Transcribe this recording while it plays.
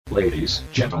Ladies,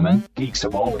 gentlemen, geeks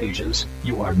of all ages,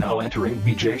 you are now entering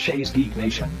BJ Shea's Geek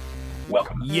Nation.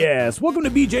 Welcome. Yes, welcome to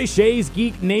BJ Shea's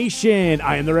Geek Nation.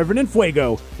 I am the Reverend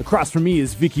Fuego. Across from me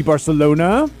is Vicky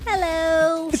Barcelona.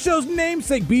 Hello. The show's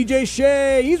namesake, BJ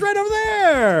Shea. He's right over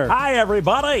there. Hi,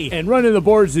 everybody. And running the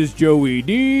boards is Joey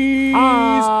D.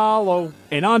 Hello.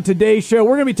 And on today's show,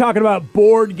 we're going to be talking about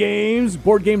board games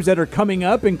that are coming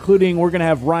up, including we're going to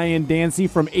have Ryan Dancey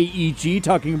from AEG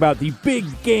talking about the Big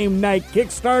Game Night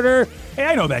Kickstarter. Hey,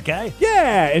 I know that guy.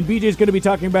 Yeah, and BJ's going to be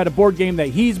talking about a board game that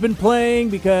he's been playing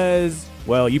because,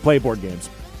 well, you play board games.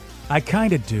 I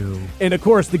kind of do. And, of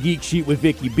course, the Geek Sheet with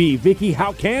Vicky B. Vicky,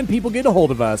 how can people get a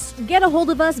hold of us? Get a hold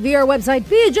of us via our website,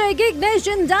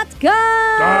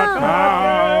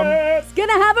 bjgeeknation.com. It's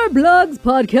gonna have our blogs,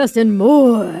 podcast, and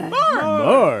more.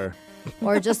 More.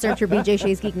 Or just search for BJ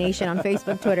Shea's Geek Nation on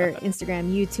Facebook, Twitter,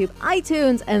 Instagram, YouTube,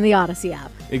 iTunes, and the Odyssey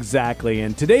app. Exactly.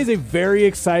 And today's a very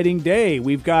exciting day.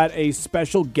 We've got a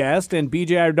special guest, and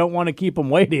BJ, I don't want to keep him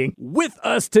waiting. With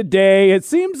us today, it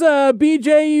seems,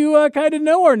 BJ, you kind of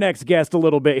know our next guest a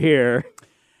little bit here.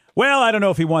 Well, I don't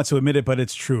know if he wants to admit it, but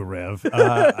it's true, Rev.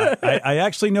 I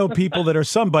actually know people that are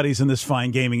somebodies in this fine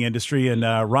gaming industry, and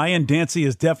Ryan Dancey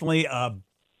is definitely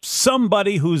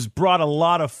somebody who's brought a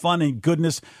lot of fun and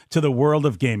goodness to the world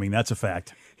of gaming. That's a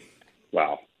fact.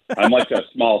 Wow. I'm like a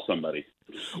small somebody.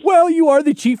 Well, you are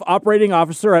the Chief Operating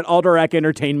Officer at Alderac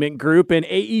Entertainment Group, and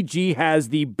AEG has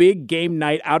the Big Game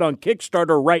Night out on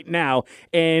Kickstarter right now,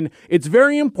 and it's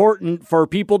very important for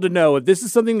people to know if this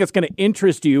is something that's going to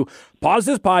interest you, pause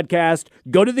this podcast,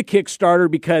 go to the Kickstarter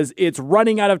because it's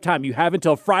running out of time. You have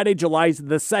until Friday, July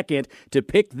the 2nd to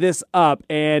pick this up,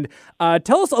 and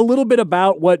tell us a little bit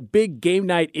about what Big Game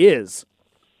Night is.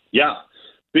 Yeah.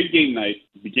 Big Game Night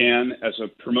began as a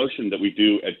promotion that we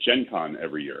do at Gen Con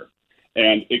every year.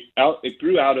 And it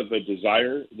grew out of a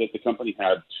desire that the company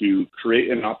had to create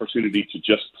an opportunity to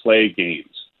just play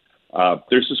games.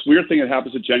 There's this weird thing that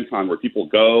happens at Gen Con where people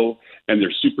go and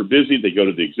they're super busy. They go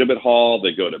to the exhibit hall,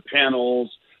 they go to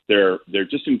panels, they're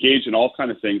just engaged in all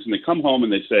kinds of things, and they come home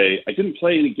and they say, I didn't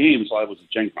play any games while I was at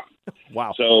Gen Con.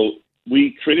 Wow. So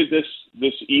we created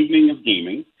this evening of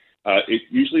gaming. It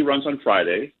usually runs on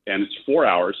Friday, and it's 4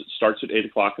 hours. It starts at 8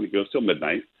 o'clock and it goes till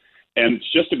midnight. And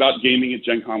it's just about gaming at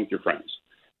Gen Con with your friends.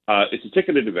 It's a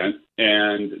ticketed event,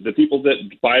 and the people that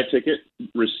buy a ticket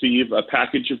receive a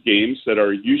package of games that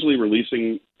are usually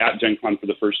releasing at Gen Con for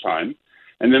the first time.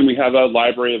 And then we have a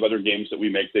library of other games that we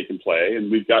make they can play,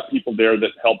 and we've got people there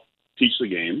that help teach the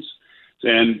games.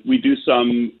 And we do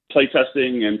some play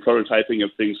testing and prototyping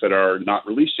of things that are not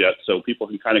released yet, so people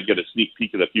can kind of get a sneak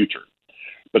peek of the future.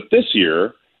 But this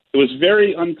year, it was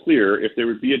very unclear if there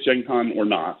would be a Gen Con or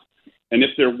not. And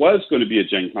if there was going to be a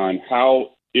Gen Con,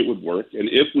 how it would work, and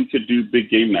if we could do Big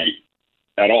Game Night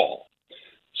at all.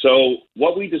 So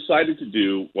what we decided to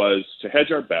do was to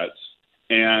hedge our bets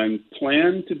and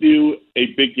plan to do a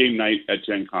Big Game Night at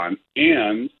Gen Con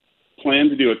and plan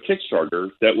to do a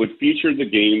Kickstarter that would feature the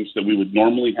games that we would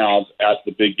normally have at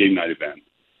the Big Game Night event.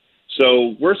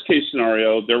 So worst case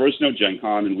scenario, there was no Gen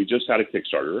Con and we just had a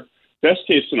Kickstarter. Best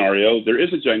case scenario, there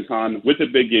is a Gen Con with a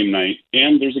Big Game Night,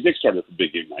 and there's a Kickstarter for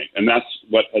Big Game Night, and that's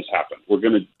what has happened. We're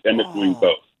going to end up doing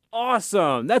both.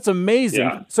 Awesome. That's amazing.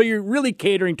 Yeah. So you're really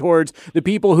catering towards the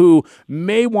people who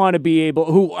may want to be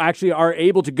able, who actually are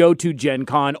able to go to Gen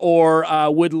Con or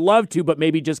would love to, but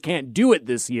maybe just can't do it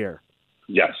this year.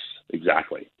 Yes,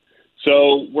 exactly.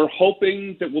 So we're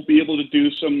hoping that we'll be able to do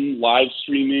some live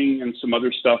streaming and some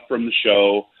other stuff from the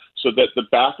show, so that the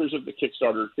backers of the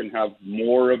Kickstarter can have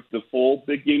more of the full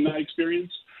Big Game Night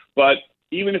experience. But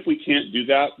even if we can't do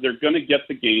that, they're going to get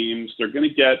the games. They're going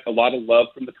to get a lot of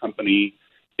love from the company.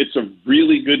 It's a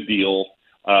really good deal.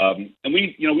 And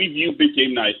we view Big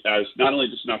Game Night as not only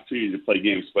just an opportunity to play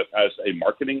games, but as a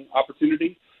marketing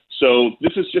opportunity. So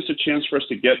this is just a chance for us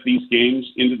to get these games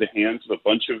into the hands of a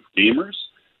bunch of gamers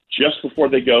just before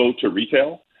they go to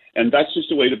retail. And that's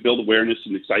just a way to build awareness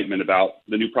and excitement about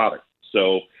the new product.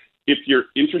 So if you're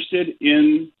interested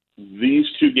in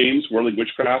these two games, Whirling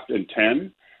Witchcraft and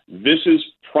 10, this is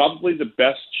probably the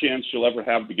best chance you'll ever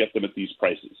have to get them at these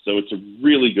prices. So it's a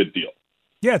really good deal.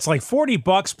 Yeah, it's like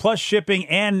 $40 plus shipping,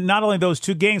 and not only those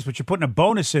two games, but you're putting a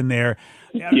bonus in there.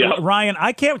 Yeah. Ryan,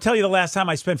 I can't tell you the last time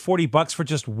I spent $40 for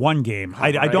just one game.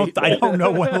 I don't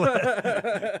know when.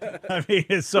 I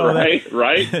mean, so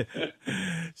right.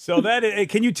 So that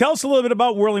can you tell us a little bit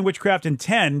about Whirling Witchcraft and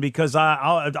 10? Because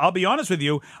I'll be honest with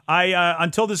you, I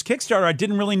until this Kickstarter, I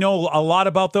didn't really know a lot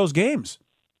about those games.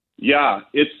 Yeah,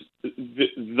 it's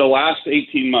the last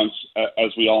 18 months,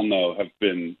 as we all know, have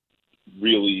been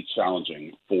really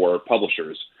challenging for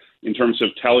publishers. in terms of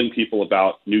telling people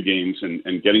about new games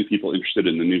and getting people interested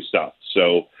in the new stuff.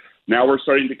 So now we're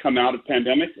starting to come out of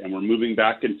pandemic and we're moving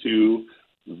back into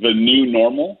the new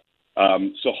normal.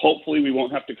 So hopefully we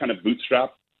won't have to kind of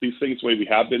bootstrap these things the way we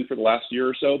have been for the last year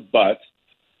or so. But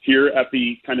here at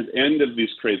the kind of end of this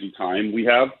crazy time, we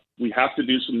have to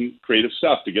do some creative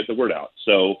stuff to get the word out.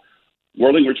 So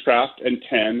Whirling Witchcraft and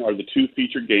 10 are the two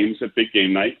featured games at Big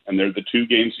Game Night, and they're the two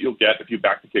games you'll get if you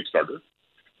back the Kickstarter.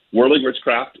 Whirling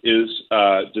Witchcraft is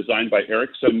designed by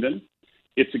Eric Sundin.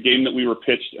 It's a game that we were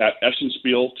pitched at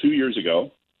Eschenspiel 2 years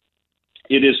ago.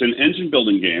 It is an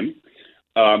engine-building game.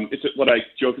 It's what I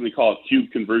jokingly call a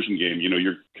cube conversion game. You know,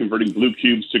 you're converting blue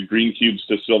cubes to green cubes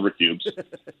to silver cubes.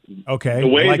 Okay,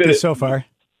 I like this so far.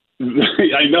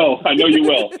 I know you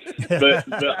will. The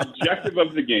objective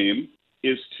of the game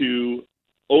is to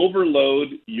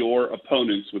overload your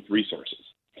opponents with resources.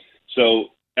 So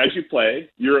as you play,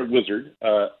 you're a wizard,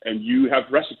 and you have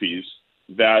recipes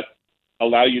that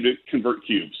allow you to convert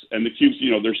cubes. And the cubes, you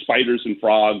know, there's spiders and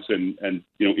frogs and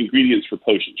you know, ingredients for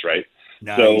potions, right?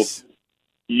 Nice. So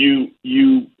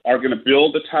you are going to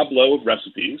build a tableau of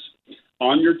recipes.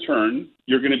 On your turn,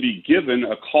 you're going to be given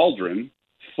a cauldron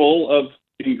full of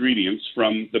ingredients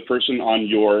from the person on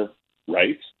your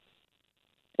right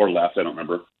or left, I don't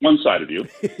remember, one side of you.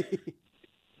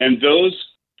 And those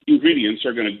ingredients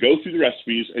are going to go through the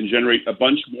recipes and generate a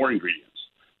bunch more ingredients.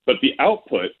 But the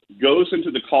output goes into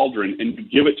the cauldron and you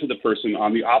give it to the person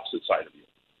on the opposite side of you.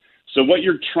 So what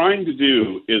you're trying to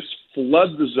do is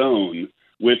flood the zone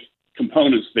with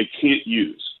components they can't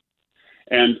use.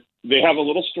 And they have a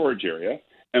little storage area.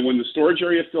 And when the storage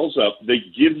area fills up, they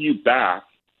give you back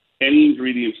any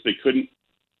ingredients they couldn't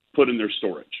put in their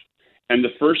storage. And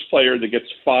the first player that gets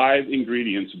 5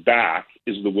 ingredients back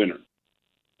is the winner.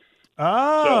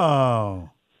 Oh. So,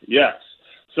 yes.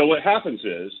 So what happens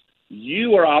is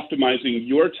you are optimizing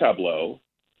your tableau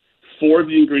for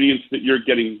the ingredients that you're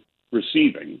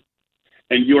receiving,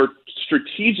 and you're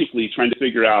strategically trying to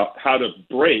figure out how to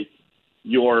break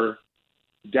your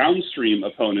downstream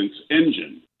opponent's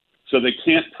engine so they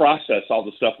can't process all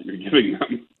the stuff that you're giving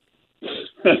them.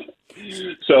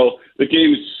 So the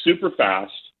game is super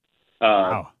fast.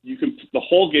 Wow. The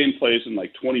whole game plays in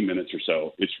like 20 minutes or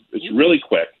so. It's really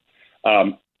quick.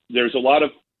 There's a lot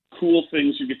of cool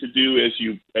things you get to do as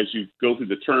you go through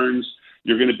the turns.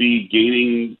 You're going to be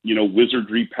gaining, you know,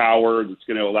 wizardry power that's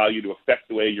going to allow you to affect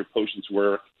the way your potions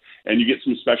work, and you get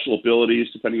some special abilities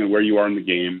depending on where you are in the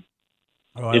game.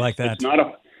 Oh, I like that.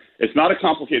 It's not a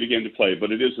complicated game to play,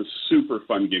 but it is a super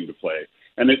fun game to play,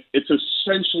 and it's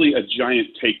essentially a giant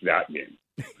take that game.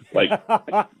 Like,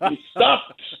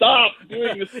 stop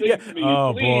doing this thing to me,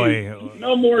 oh, please. Boy.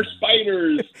 No more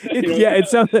spiders. Yeah, it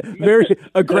sounds very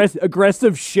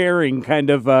aggressive sharing kind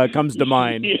of comes to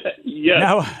mind.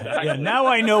 Now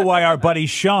I know why our buddy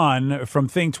Sean from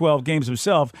Thing 12 Games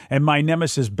himself and my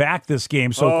nemesis backed this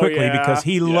game so quickly because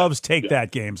he loves that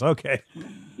games. Okay.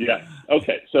 Yeah.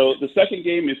 Okay. So the second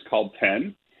game is called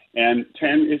 10, and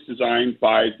 10 is designed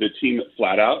by the team at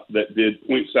Flat Out that did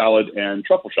Point Salad and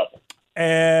Truffle Shuffle.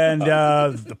 And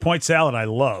the point salad I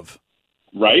love.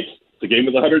 Right? It's a game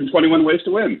with 121 ways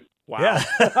to win. Wow.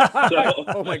 Yeah.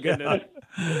 Oh, my goodness.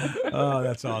 Oh,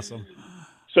 that's awesome.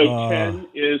 So 10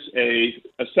 is a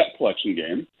set collection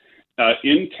game.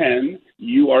 In 10,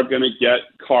 you are going to get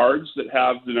cards that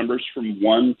have the numbers from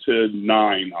 1 to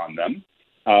 9 on them.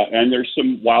 And there's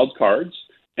some wild cards,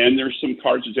 and there's some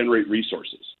cards that generate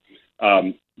resources.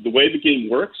 The way the game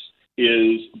works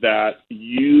is that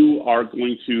you are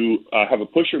going to have a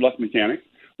push or luck mechanic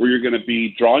where you're going to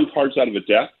be drawing cards out of a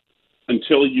deck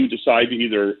until you decide to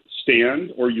either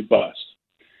stand or you bust.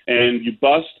 And you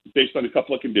bust based on a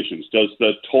couple of conditions. Does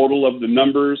the total of the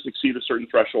numbers exceed a certain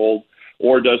threshold,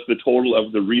 or does the total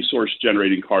of the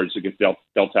resource-generating cards that get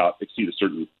dealt out exceed a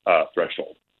certain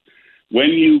threshold? When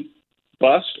you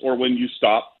bust or when you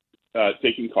stop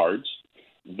taking cards,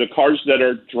 the cards that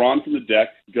are drawn from the deck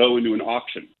go into an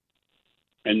auction.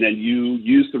 And then you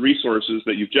use the resources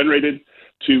that you've generated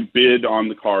to bid on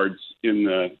the cards in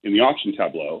the auction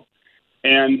tableau.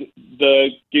 And the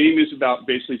game is about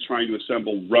basically trying to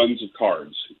assemble runs of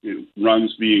cards,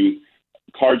 runs being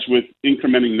cards with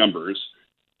incrementing numbers.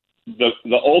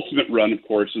 The ultimate run, of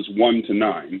course, is 1 to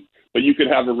 9, but you could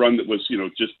have a run that was,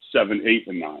 just 7, 8,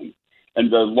 and 9.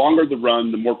 And the longer the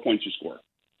run, the more points you score.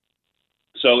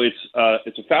 So it's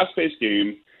a fast-paced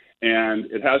game, and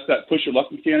it has that push or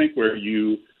luck mechanic where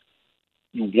you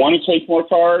want to take more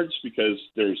cards because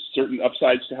there's certain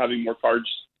upsides to having more cards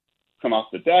come off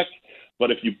the deck.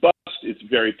 But if you bust, it's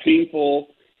very painful.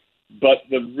 But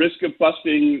the risk of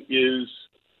busting is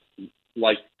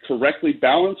like correctly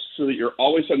balanced so that you're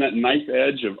always on that knife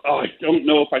edge of, I don't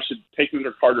know if I should take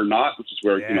another card or not, which is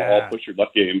where all push your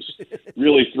luck games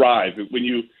really thrive. When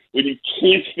you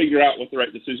can't figure out what the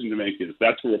right decision to make is,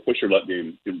 that's where a push your luck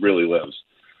game really lives.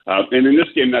 And in this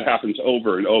game, that happens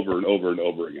over and over and over and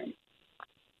over again.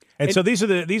 And so these are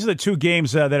the two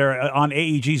games that are on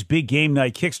AEG's Big Game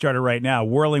Night Kickstarter right now,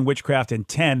 Whirling Witchcraft and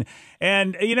 10.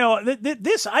 And,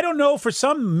 this, I don't know, for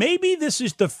some, maybe this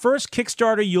is the first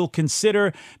Kickstarter you'll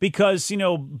consider because,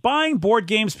 buying board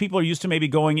games, people are used to maybe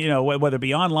going, whether it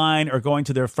be online or going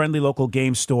to their friendly local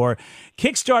game store.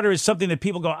 Kickstarter is something that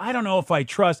people go, I don't know if I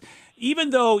trust.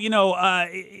 Even though,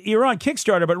 you're on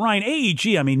Kickstarter, but Ryan,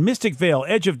 AEG, Mystic Veil,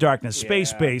 Edge of Darkness,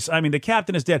 Space Base, The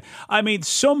Captain is Dead.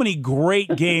 So many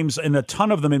great games and a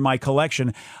ton of them in my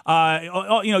collection.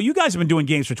 You guys have been doing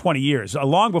games for 20 years,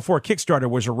 long before Kickstarter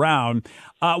was around.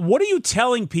 What are you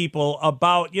telling people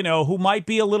about, who might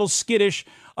be a little skittish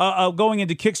going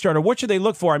into Kickstarter? What should they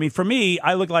look for? For me,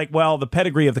 I look like, the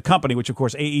pedigree of the company, which, of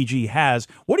course, AEG has.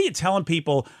 What are you telling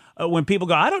people when people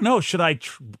go, I don't know, should I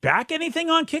back anything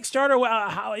on Kickstarter?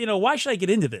 Why should I get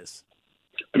into this?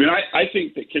 I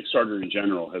think that Kickstarter in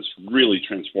general has really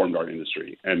transformed our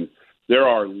industry. And there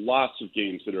are lots of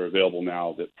games that are available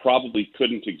now that probably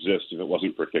couldn't exist if it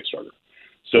wasn't for Kickstarter.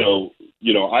 So,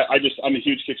 I'm a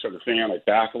huge Kickstarter fan. I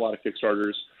back a lot of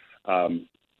Kickstarters.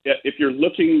 If you're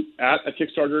looking at a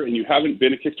Kickstarter and you haven't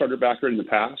been a Kickstarter backer in the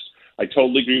past, I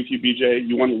totally agree with you, BJ.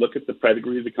 You want to look at the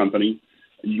pedigree of the company.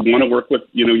 You want to work with,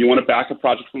 you want to back a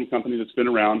project from a company that's been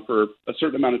around for a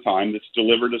certain amount of time, that's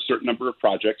delivered a certain number of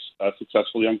projects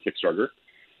successfully on Kickstarter.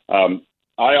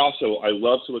 I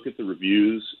love to look at the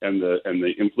reviews and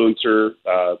the influencer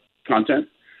content.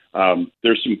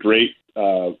 There's some great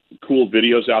cool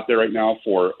videos out there right now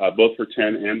for both for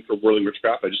 10 and for Whirling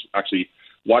Witchcraft. I just actually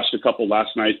watched a couple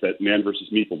last night that Man vs.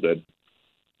 Meeple did.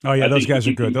 Oh yeah, those guys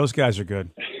are good. Those guys are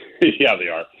good. Yeah, they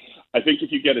are. I think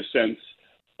if you get a sense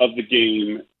of the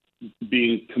game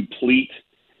being complete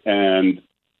and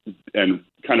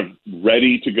kind of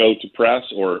ready to go to press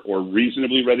or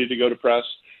reasonably ready to go to press,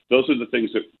 those are the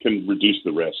things that can reduce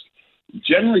the risk.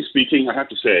 Generally speaking, I have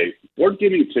to say, board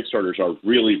gaming Kickstarters are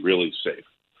really, really safe.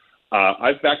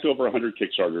 I've backed over 100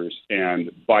 Kickstarters,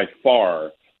 and by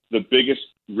far the biggest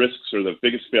risks or the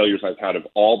biggest failures I've had have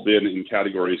all been in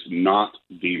categories not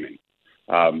gaming.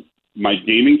 My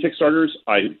gaming Kickstarters,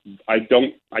 I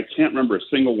can't remember a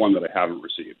single one that I haven't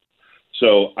received.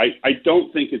 So I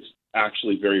don't think it's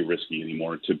actually very risky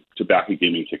anymore to back a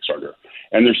gaming Kickstarter.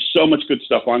 And there's so much good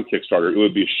stuff on Kickstarter, it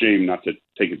would be a shame not to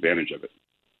take advantage of it.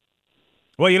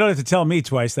 Well, you don't have to tell me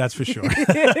twice, that's for sure.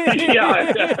 Yeah,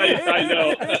 I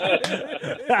know.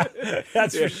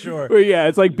 That's for sure. Well, yeah,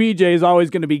 it's like BJ is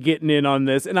always going to be getting in on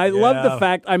this. And I love the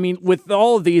fact, with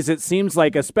all of these, it seems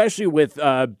like, especially with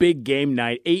Big Game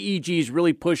Night, AEG is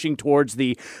really pushing towards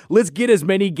the let's get as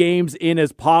many games in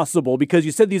as possible, because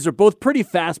you said these are both pretty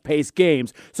fast-paced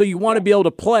games. So you want to be able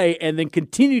to play and then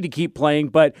continue to keep playing,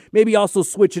 but maybe also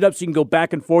switch it up so you can go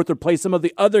back and forth or play some of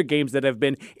the other games that have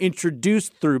been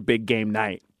introduced through Big Game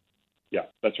Night. Yeah,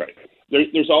 that's right.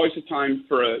 There's always a time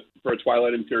for a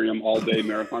Twilight Imperium all-day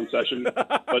marathon session,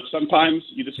 but sometimes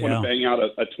you just want to bang out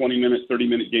a 20-minute,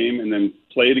 30-minute game and then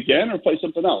play it again or play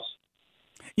something else.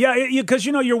 Yeah, because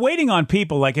you're waiting on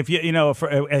people. Like if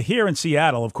here in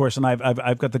Seattle, of course, and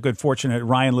I've got the good fortune that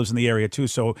Ryan lives in the area too.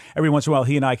 So every once in a while,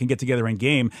 he and I can get together and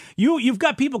game. You've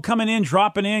got people coming in,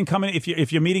 dropping in, coming.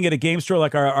 If you're meeting at a game store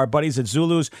like our buddies at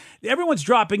Zulu's, everyone's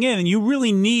dropping in, and you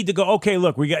really need to go. Okay,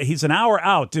 look, he's an hour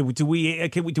out. Do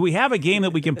we have a game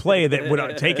that we can play that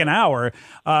would take an hour?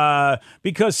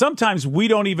 Because sometimes we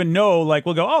don't even know. Like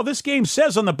we'll go, oh, this game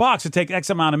says on the box it takes X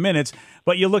amount of minutes,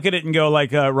 but you look at it and go,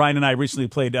 like Ryan and I recently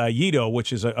played Yido,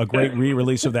 which is a great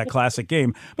re-release of that classic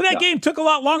game. But that game took a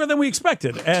lot longer than we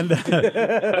expected. And,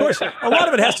 of course, a lot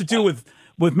of it has to do with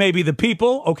maybe the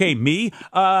people. Okay, me.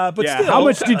 But still. How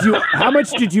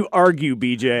much did you argue,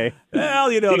 BJ? Well,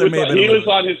 he was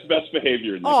on his best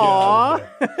behavior.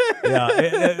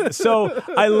 Yeah. So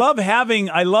I love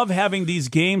having these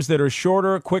games that are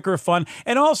shorter, quicker, fun,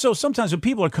 and also sometimes when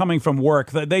people are coming from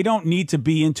work, they don't need to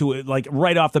be into it like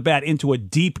right off the bat into a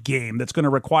deep game that's going to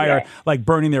require like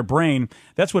burning their brain.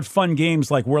 That's what fun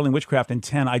games like Whirling Witchcraft and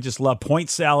 10 I just love. Point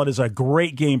Salad is a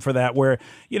great game for that, where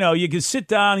you can sit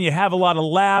down, you have a lot of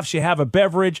laughs, you have a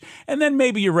beverage, and then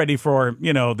maybe you're ready for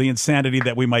the insanity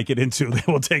that we might get into that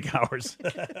will take hours.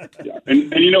 Yeah.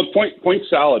 And Point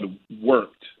Salad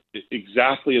worked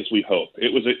exactly as we hoped.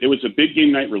 It was a Big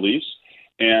Game Night release,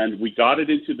 and we got it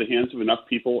into the hands of enough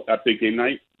people at Big Game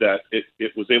Night that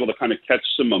it was able to kind of catch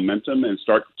some momentum and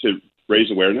start to raise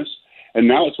awareness. And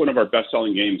now it's one of our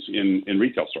best-selling games in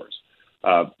retail stores.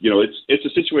 It's a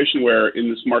situation where in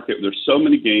this market, there's so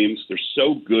many games, they're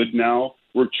so good now.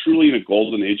 We're truly in a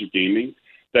golden age of gaming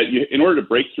that in order to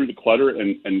break through the clutter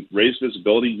and raise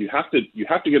visibility, you have to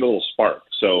get a little spark.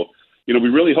 So, we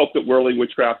really hope that Whirling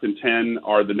Witchcraft and 10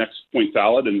 are the next point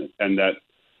salad and that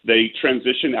they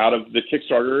transition out of the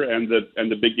Kickstarter and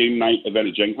the big game night event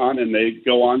at Gen Con, and they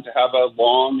go on to have a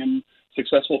long and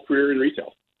successful career in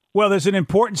retail. Well, there's an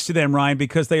importance to them, Ryan,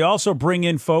 because they also bring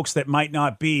in folks that might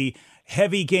not be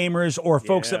heavy gamers or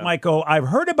folks that might go, I've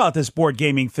heard about this board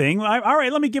gaming thing. All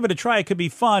right, let me give it a try. It could be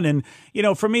fun. And,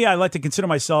 for me, I like to consider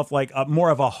myself like more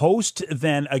of a host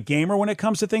than a gamer when it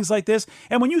comes to things like this.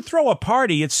 And when you throw a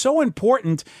party, it's so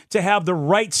important to have the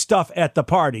right stuff at the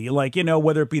party, like,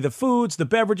 whether it be the foods, the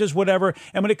beverages, whatever.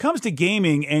 And when it comes to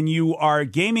gaming and you are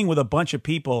gaming with a bunch of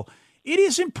people, it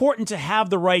is important to have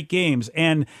the right games,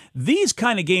 and these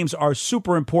kind of games are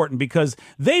super important because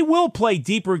they will play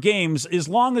deeper games as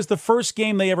long as the first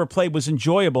game they ever played was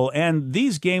enjoyable. And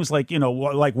these games, like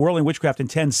Whirling Witchcraft and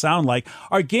 10 sound like,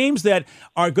 are games that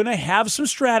are going to have some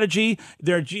strategy.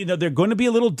 They're going to be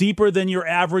a little deeper than your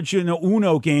average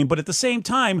Uno game, but at the same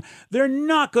time, they're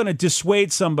not going to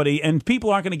dissuade somebody, and people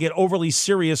aren't going to get overly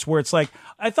serious where it's like,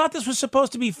 I thought this was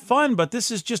supposed to be fun, but this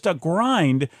is just a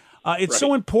grind. It's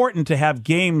so important to have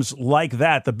games like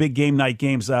that, the big game night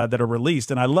games that are released.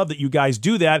 And I love that you guys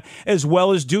do that as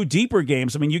well as do deeper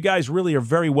games. I mean, you guys really are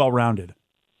very well-rounded.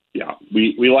 Yeah,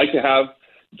 we like to have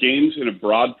games in a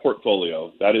broad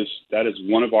portfolio. That is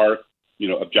one of our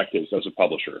objectives as a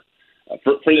publisher.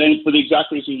 For the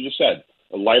exact reason you just said,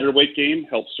 a lighter weight game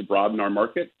helps to broaden our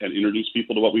market and introduce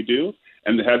people to what we do.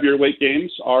 And the heavier weight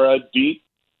games are a deep,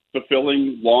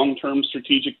 fulfilling, long-term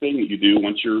strategic thing that you do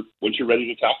once you're ready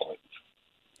to tackle it.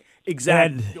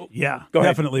 Exactly. Yeah,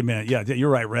 definitely, man. Yeah, you're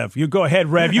right, Rev. You go ahead,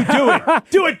 Rev. You do it.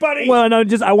 Do it, buddy. Well, no,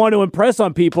 I want to impress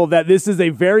on people that this is a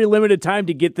very limited time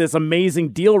to get this amazing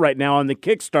deal right now on the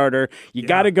Kickstarter. You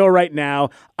got to go right now.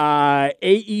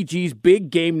 AEG's Big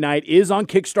Game Night is on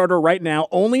Kickstarter right now,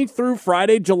 only through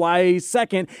Friday, July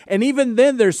 2nd. And even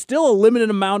then, there's still a limited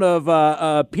amount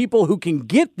of people who can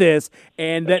get this,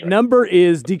 and that number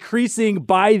is decreasing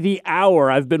by the hour.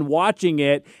 I've been watching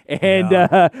it, and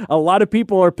a lot of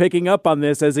people are picking up on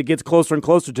this as it gets closer and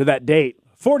closer to that date.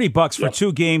 $40 for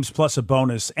 2 games plus a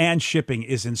bonus and shipping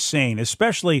is insane.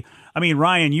 Especially, I mean,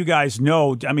 Ryan, you guys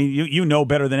know, I mean, you know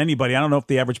better than anybody. I don't know if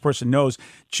the average person knows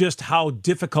just how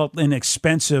difficult and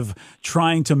expensive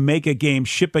trying to make a game,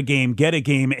 ship a game, get a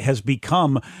game has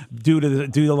become due to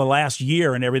the last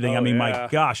year and everything. My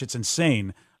gosh, it's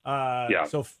insane.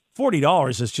 So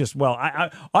 $40 is just, well,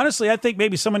 I honestly, I think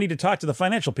maybe someone need to talk to the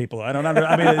financial people. I don't know.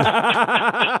 I mean,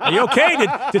 are you okay?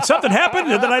 Did something happen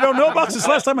that I don't know about since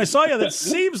last time I saw you? That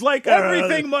seems like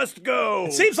everything must go.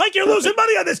 It seems like you're losing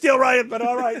money on this deal, Ryan, but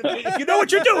all right, if you know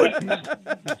what you're doing.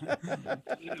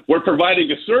 We're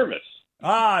providing a service.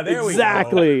 There we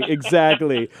go.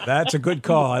 Exactly. That's a good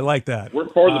call. I like that. We're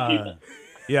for the people.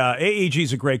 Yeah, AEG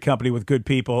is a great company with good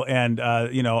people, and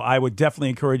I would definitely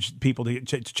encourage people to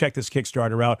check this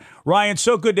Kickstarter out. Ryan,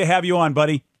 so good to have you on,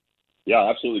 buddy. Yeah,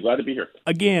 absolutely. Glad to be here.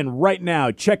 Again, right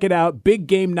now, check it out. Big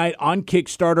Game Night on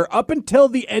Kickstarter up until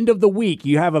the end of the week.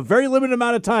 You have a very limited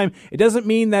amount of time. It doesn't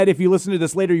mean that if you listen to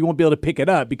this later, you won't be able to pick it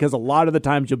up, because a lot of the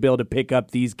times you'll be able to pick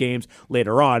up these games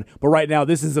later on. But right now,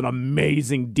 this is an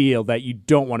amazing deal that you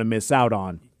don't want to miss out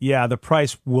on. Yeah, the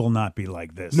price will not be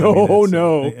like this. No.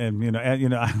 And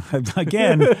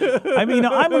again, I'm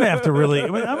gonna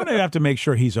have to make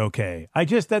sure he's okay. I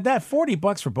just that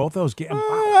 $40 for both those games.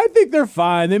 I think they're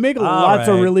fine. They make lots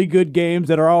of really good games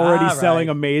that are already selling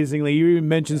amazingly. You even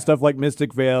mentioned stuff like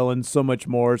Mystic Vale and so much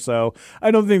more. So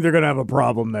I don't think they're gonna have a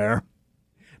problem there.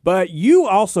 But you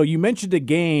mentioned a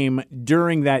game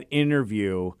during that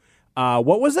interview.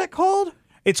 What was that called?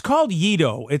 It's called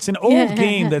Yedo. It's an old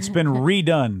game that's been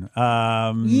redone.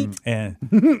 And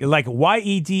like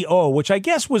YEDO, which I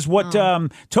guess was what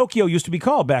Tokyo used to be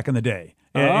called back in the day.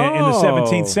 In the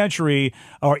 17th century,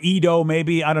 or Edo,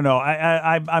 maybe, I don't know.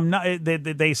 I'm not.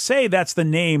 They say that's the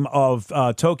name of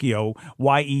Tokyo,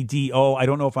 YEDO. I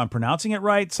don't know if I'm pronouncing it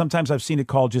right. Sometimes I've seen it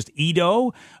called just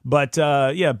Edo, but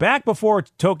back before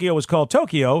Tokyo was called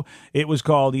Tokyo, it was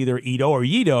called either Edo or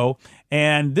Yedo.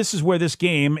 And this is where this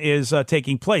game is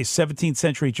taking place, 17th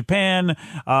century Japan.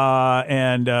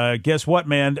 And guess what,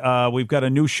 man? We've got a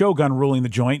new shogun ruling the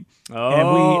joint.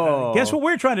 And guess what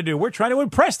we're trying to do? We're trying to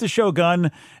impress the shogun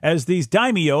as these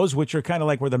daimyos, which are kind of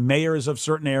like we're the mayors of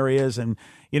certain areas. And,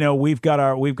 we've got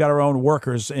our own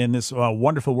workers in this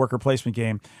wonderful worker placement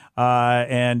game.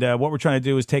 And what we're trying to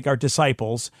do is take our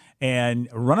disciples and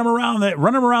run them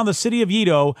around the city of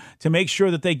Yedo to make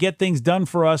sure that they get things done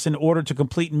for us in order to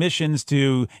complete missions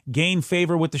missions to gain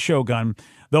favor with the Shogun,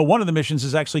 though one of the missions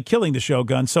is actually killing the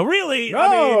Shogun. So really,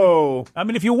 I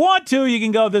mean, if you want to, you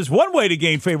can go, there's one way to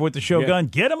gain favor with the Shogun.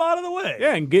 Get him out of the way.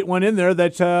 Yeah, and get one in there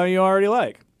that you already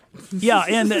like. Yeah,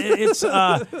 and it's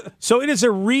so it is a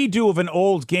redo of an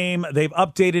old game. They've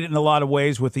updated it in a lot of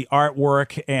ways with the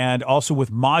artwork and also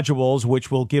with modules, which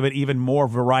will give it even more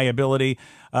variety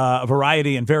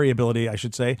and variability, I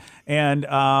should say. And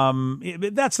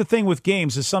that's the thing with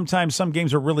games is sometimes some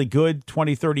games are really good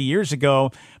 20, 30 years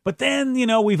ago, but then,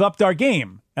 we've upped our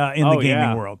game. In the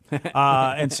gaming world.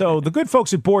 And so the good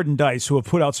folks at Board and Dice, who have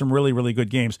put out some really, really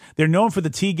good games, they're known for the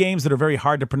T games that are very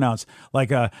hard to pronounce, like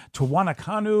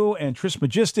Tawanakanu and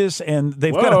Trismegistus, and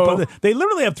they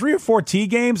literally have 3 or 4 T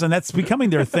games, and that's becoming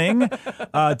their thing.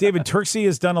 David Turksey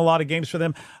has done a lot of games for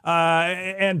them.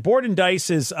 And Board and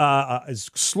Dice is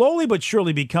slowly but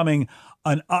surely becoming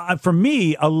for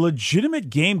me, a legitimate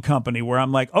game company where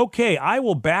I'm like, okay, I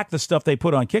will back the stuff they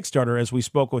put on Kickstarter, as we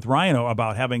spoke with Ryan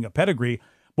about having a pedigree.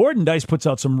 Board and Dice puts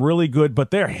out some really good, but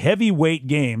they're heavyweight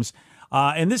games.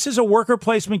 And this is a worker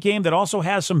placement game that also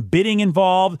has some bidding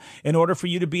involved in order for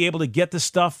you to be able to get the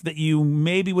stuff that you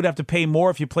maybe would have to pay more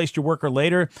if you placed your worker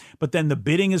later. But then the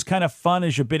bidding is kind of fun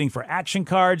as you're bidding for action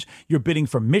cards. You're bidding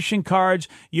for mission cards.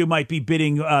 You might be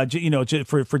bidding,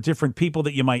 for different people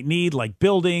that you might need, like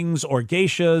buildings or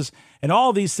geishas. And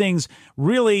all these things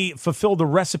really fulfill the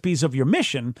recipes of your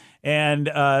mission. And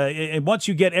once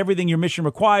you get everything your mission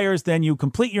requires, then you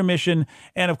complete your mission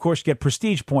and, of course, get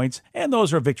prestige points. And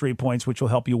those are victory points, which will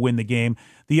help you win the game.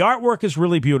 The artwork is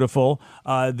really beautiful.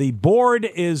 The board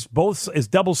is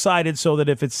double-sided so that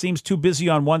if it seems too busy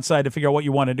on one side to figure out what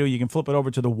you want to do, you can flip it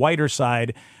over to the whiter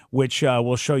side, which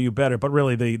will show you better. But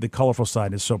really, the colorful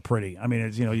side is so pretty. I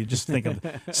mean, you just think of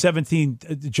 17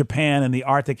 Japan and the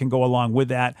art that can go along with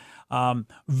that.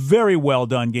 Very well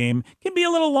done game. Can be a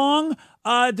little long,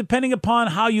 depending upon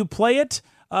how you play it.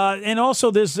 And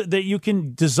also, there's that you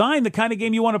can design the kind of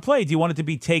game you want to play. Do you want it to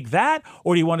be take that,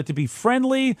 or do you want it to be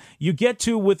friendly? You get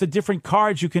to, with the different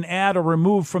cards you can add or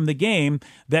remove from the game,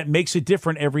 that makes it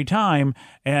different every time.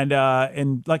 And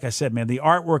like I said, man, the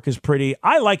artwork is pretty.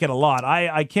 I like it a lot.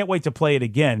 I can't wait to play it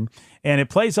again. And it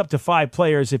plays up to 5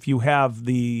 players if you have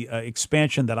the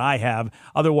expansion that I have.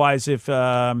 Otherwise, if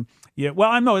it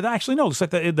looks like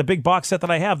the big box set that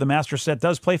I have, the master set,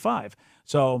 does play 5.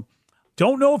 So.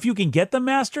 Don't know if you can get the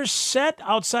master set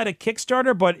outside of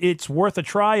Kickstarter, but it's worth a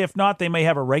try. If not, they may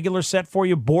have a regular set for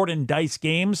you, Board and Dice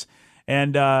Games.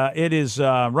 And it is,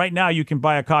 right now, you can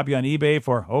buy a copy on eBay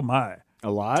for, a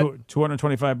lot?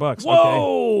 $225.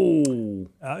 Whoa!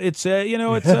 Okay. It's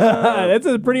that's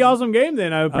a pretty awesome game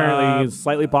then. Apparently it's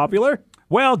slightly popular.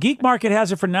 Well, Geek Market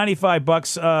has it for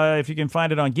 $95 if you can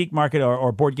find it on Geek Market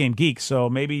or Board Game Geek. So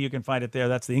maybe you can find it there.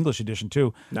 That's the English edition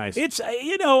too. Nice. It's I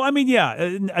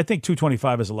think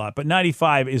 $225 is a lot, but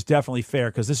 $95 is definitely fair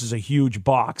because this is a huge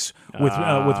box with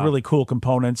really cool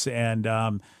components and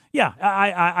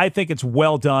I think it's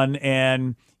well done.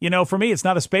 And for me, it's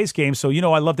not a space game, so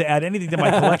I love to add anything to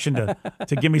my collection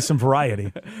to give me some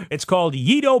variety. It's called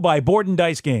Yido by Board and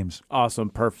Dice Games. Awesome,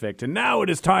 perfect. And now it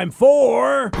is time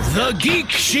for The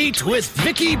Geek Sheet with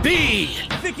Vicky B.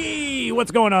 Vicky, what's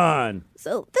going on?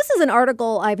 So this is an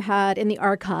article I've had in the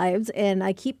archives, and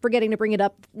I keep forgetting to bring it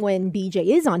up when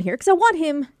BJ is on here because I want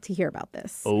him to hear about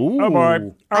this. Oh,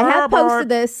 boy. I have posted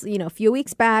this, a few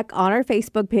weeks back on our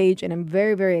Facebook page, and I'm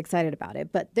very, very excited about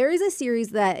it. But there is a series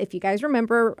that, if you guys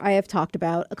remember, I have talked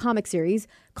about, a comic series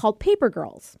called Paper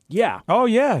Girls. Yeah. Oh,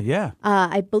 yeah.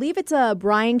 I believe it's a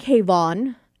Brian K.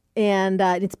 Vaughan, and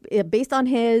it's based on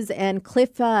his and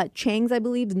Cliff Chang's, I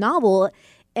believe, novel.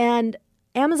 And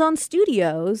Amazon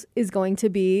Studios is going to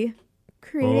be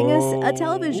creating a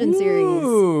television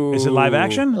series. Is it live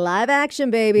action? Live action,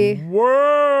 baby.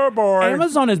 Whoa, boy.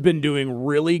 Amazon has been doing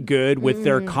really good with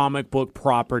their comic book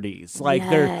properties. Like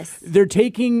they're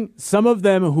taking some of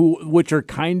them which are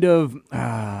kind of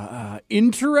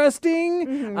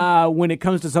interesting when it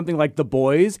comes to something like The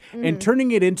Boys and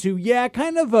turning it into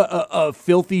kind of a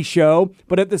filthy show,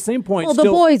 but at the same point, well, The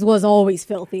Boys was always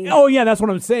filthy. Oh yeah, that's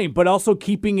what I'm saying. But also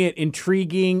keeping it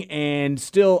intriguing and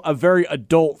still a very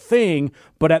adult thing,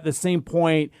 but at the same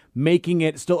point making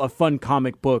it still a fun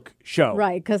comic book show.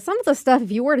 Right, because some of the stuff,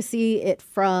 if you were to see it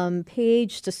from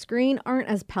page to screen, aren't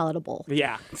as palatable.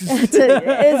 Yeah. Is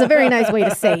a very nice way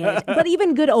to say it. But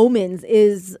even Good Omens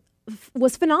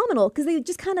was phenomenal because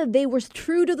they were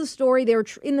true to the story. They were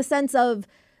in the sense of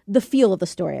the feel of the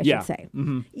story, I Yeah. should say.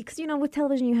 Because, with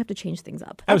television, you have to change things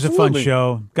up. That was a Absolutely. fun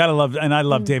show. Gotta love, and I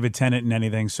love David Tennant and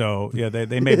anything. So yeah,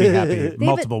 they made me happy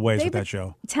multiple ways with that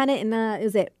show. Tennant and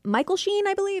is it Michael Sheen?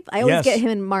 I believe I always Yes. get him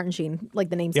and Martin Sheen, like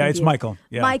the names. Yeah, it's Michael.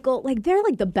 Yeah. Michael, like they're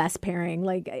like the best pairing.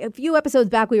 Like a few episodes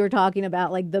back, we were talking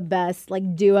about like the best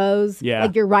like duos. Yeah.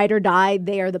 Like your ride or die,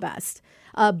 they are the best.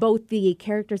 Both the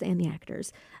characters and the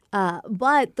actors.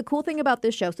 But the cool thing about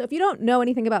this show, so if you don't know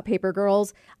anything about Paper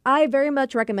Girls, I very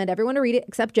much recommend everyone to read it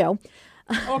except Joe.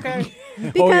 Okay.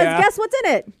 Because yeah? guess what's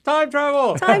in it? Time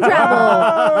travel. Time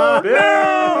travel.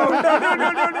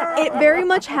 It very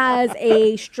much has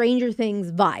a Stranger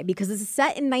Things vibe because this is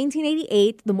set in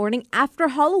 1988, the morning after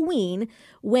Halloween,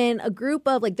 when a group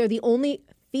of they're the only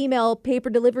female paper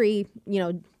delivery,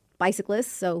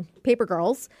 bicyclists, so paper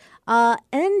girls,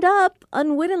 end up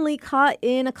unwittingly caught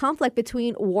in a conflict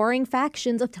between warring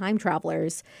factions of time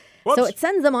travelers. Whoops. So it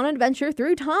sends them on an adventure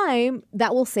through time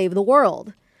that will save the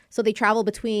world. So they travel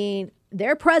between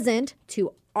their present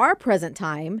to our present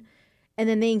time, and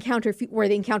then they encounter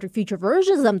future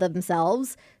versions of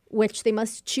themselves, which they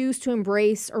must choose to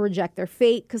embrace or reject their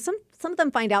fate. Because some of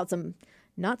them find out some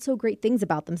not so great things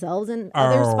about themselves, and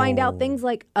others find out things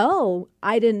like, oh,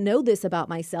 I didn't know this about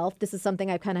myself. This is something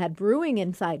I've kind of had brewing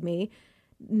inside me.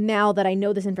 Now that I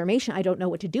know this information, I don't know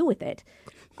what to do with it.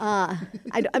 I'm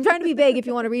trying to be vague if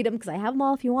you want to read them, because I have them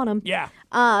all if you want them. Yeah.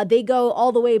 They go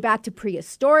all the way back to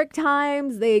prehistoric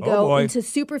times. They go boy. into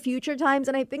super future times.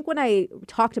 And I think when I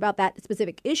talked about that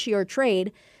specific issue or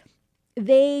trade,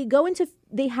 they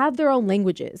have their own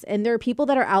languages. And there are people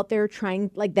that are out there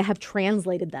trying, they have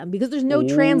translated them because there's no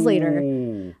translator.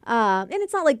 And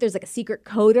it's not like there's a secret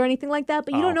code or anything like that,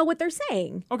 but you don't know what they're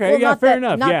saying. Okay, yeah, fair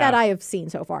enough. Not Yeah. that I have seen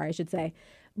so far, I should say.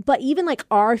 But even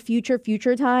our future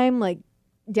time,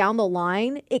 down the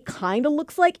line, it kind of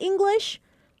looks like English,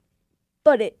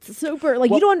 but it's super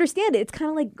you don't understand it. It's kind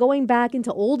of like going back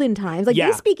into olden times. Yeah.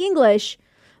 They speak English,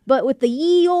 but with the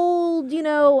ye old, I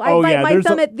Oh, bite yeah, my there's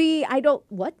thumb a- at thee. I don't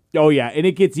what? Oh yeah, and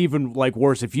it gets even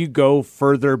worse if you go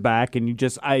further back and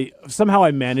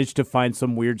I managed to find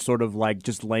some weird sort of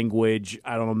just language,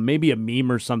 I don't know, maybe a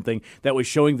meme or something that was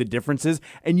showing the differences,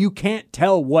 and you can't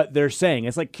tell what they're saying.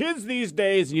 It's like kids these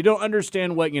days, and you don't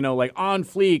understand what on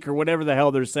fleek or whatever the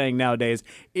hell they're saying nowadays.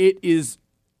 It is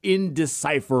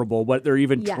indecipherable what they're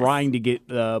even Yes. trying to get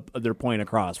their point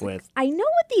across with. I know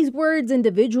what these words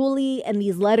individually and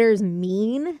these letters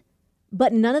mean,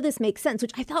 but none of this makes sense,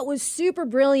 which I thought was super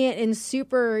brilliant and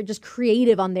super just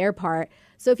creative on their part.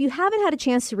 So if you haven't had a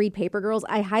chance to read Paper Girls,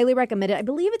 I highly recommend it. I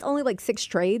believe it's only 6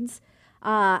 trades.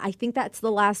 I think that's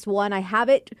the last one. I have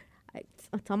it.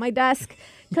 It's on my desk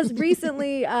because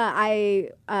recently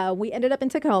we ended up in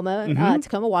Tacoma,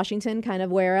 Tacoma, Washington, kind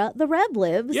of where the Rev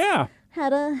lives. Yeah.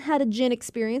 Had a gin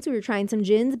experience. We were trying some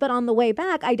gins, but on the way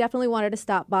back, I definitely wanted to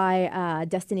stop by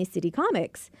Destiny City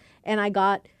Comics, and I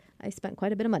spent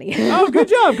quite a bit of money. Oh, good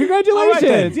job.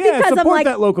 Congratulations. Yeah, Because I'm support like,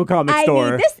 that local comic I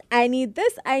store. need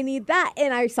this, I need that.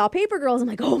 And I saw Paper Girls. I'm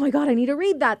like, oh my God, I need to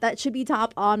read that. That should be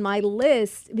top on my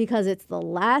list because it's the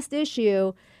last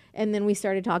issue. And then we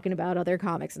started talking about other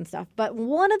comics and stuff. But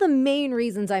one of the main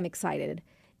reasons I'm excited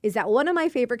is that one of my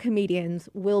favorite comedians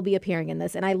will be appearing in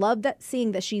this. And I love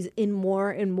seeing that she's in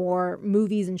more and more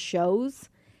movies and shows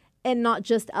and not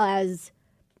just as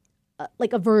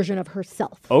a version of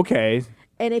herself. Okay.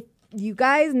 And if you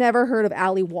guys never heard of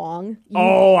Ali Wong,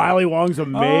 Ali Wong's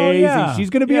amazing. yeah. She's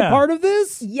going to be a Yeah. part of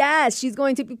this? yes, she's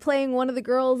going to be playing one of the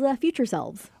girls' future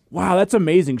selves. Wow, that's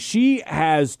amazing. She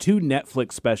has 2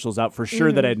 Netflix specials out for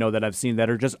sure that I know that I've seen that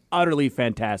are just utterly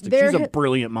fantastic. They're She's a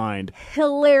brilliant mind.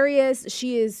 Hilarious.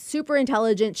 She is super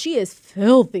intelligent. She is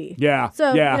filthy. Yeah,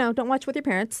 So, yeah. don't watch with your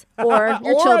parents or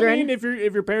your Or, children. I mean, if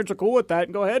your parents are cool with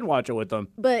that, go ahead and watch it with them.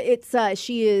 But it's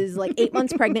she is 8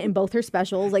 months pregnant in both her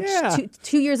specials, Yeah.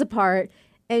 2 years apart,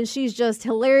 and she's just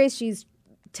hilarious. She's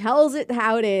tells it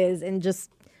how it is, and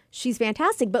just she's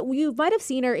fantastic. But you might have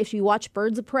seen her if you watch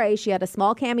Birds of Prey. She had a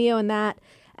small cameo in that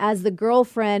as the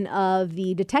girlfriend of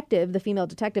the detective, the female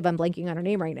detective. I'm blanking on her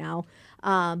name right now,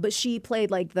 but she played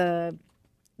the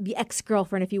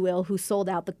ex-girlfriend, if you will, who sold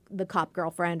out the cop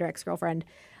girlfriend or ex-girlfriend.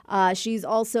 She's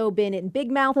also been in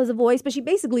Big Mouth as a voice, but she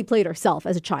basically played herself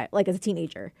as a child, as a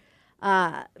teenager.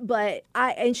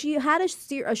 And she had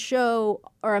a show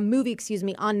or a movie,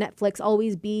 on Netflix,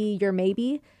 Always Be Your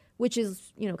Maybe, which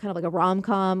is, kind of like a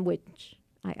rom-com, which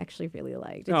I actually really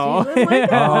liked. It's Oh. usually like,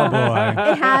 Oh boy.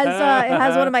 it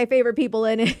has one of my favorite people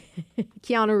in it,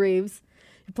 Keanu Reeves.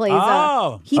 Who plays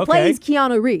he okay. plays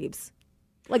Keanu Reeves.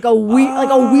 Like a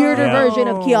weirder version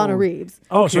of Keanu Reeves.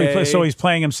 Oh, so Okay. he's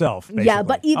playing himself. Basically. Yeah,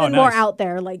 but even Oh, more nice. out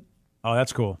there, Oh,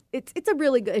 that's cool. It's a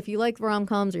really good, if you like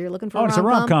rom-coms or you're looking for a Oh, it's a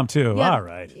rom-com too. yeah, All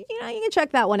right. You can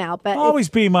check that one out. But Always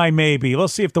be my maybe.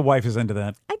 Let's see if the wife is into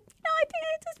that. I think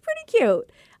it's pretty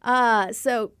cute.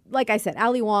 So, like I said,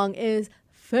 Ali Wong is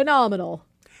phenomenal.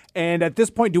 And at this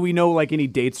point, do we know like any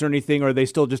dates or anything, or are they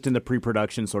still just in the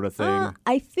pre-production sort of thing?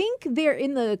 I think they're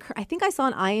I think I saw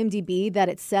on IMDb that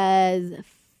it says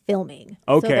filming.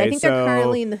 Okay, so I think they're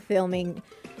currently in the filming.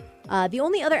 The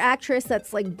only other actress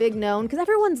that's like big known, because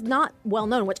everyone's not well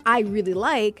known, which I really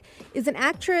like, is an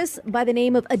actress by the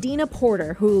name of Adina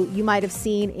Porter, who you might have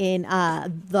seen in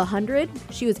The 100.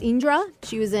 She was Indra.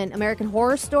 She was in American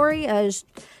Horror Story as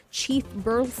Chief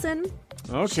Burleson.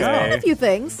 Okay. She's done a few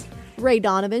things. Ray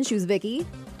Donovan, she was Vicky.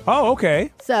 Oh,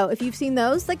 okay. So if you've seen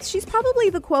those, like she's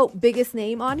probably the quote biggest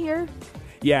name on here.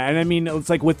 Yeah, and I mean, it's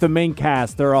like with the main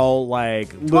cast, they're all like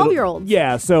 12-year-olds.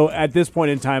 Yeah, so at this point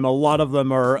in time, a lot of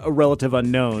them are a relative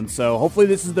unknown. So hopefully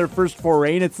this is their first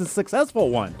foray, and it's a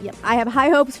successful one. Yep, I have high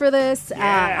hopes for this.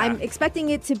 Yeah. I'm expecting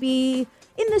it to be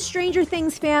in the Stranger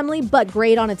Things family, but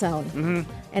great on its own.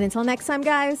 Mm-hmm. And until next time,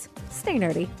 guys, stay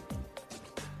nerdy.